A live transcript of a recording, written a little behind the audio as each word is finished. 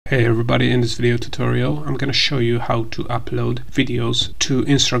Hey everybody, in this video tutorial I'm going to show you how to upload videos to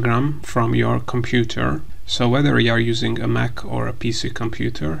Instagram from your computer. So whether you are using a Mac or a PC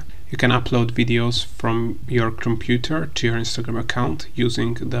computer, you can upload videos from your computer to your Instagram account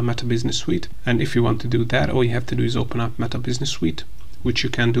using the Meta Business Suite. And if you want to do that, all you have to do is open up Meta Business Suite, which you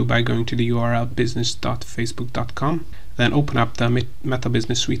can do by going to the URL business.facebook.com. Then open up the Meta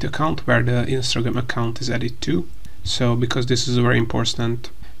Business Suite account where the Instagram account is added to. So because this is very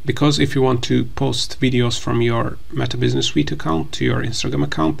important, because if you want to post videos from your Meta Business Suite account to your Instagram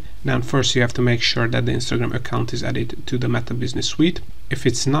account, then first you have to make sure that the Instagram account is added to the Meta Business Suite. If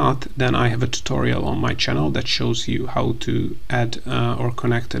it's not, then I have a tutorial on my channel that shows you how to add or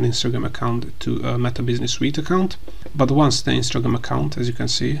connect an Instagram account to a Meta Business Suite account. But once the Instagram account, as you can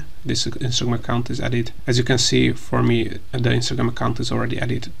see, this Instagram account is added. As you can see, for me, the Instagram account is already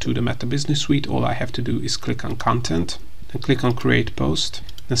added to the Meta Business Suite. All I have to do is click on Content, then click on Create Post.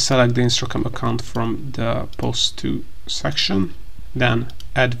 Then select the Instagram account from the Post To section, then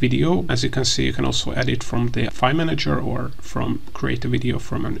add video. As you can see, you can also add it from the file manager or from create a video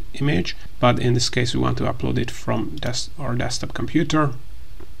from an image, but in this case we want to upload it from our desktop computer.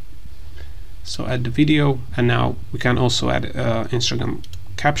 So add the video, and now we can also add Instagram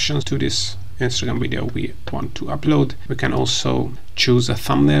captions to this Instagram video we want to upload. We can also choose a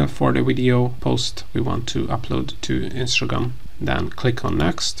thumbnail for the video post we want to upload to Instagram. Then click on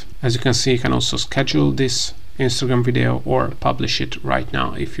Next. As you can see, you can also schedule this Instagram video or publish it right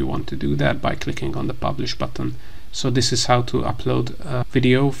now if you want to do that by clicking on the Publish button. So this is how to upload a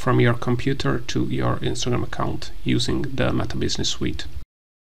video from your computer to your Instagram account using the Meta Business Suite.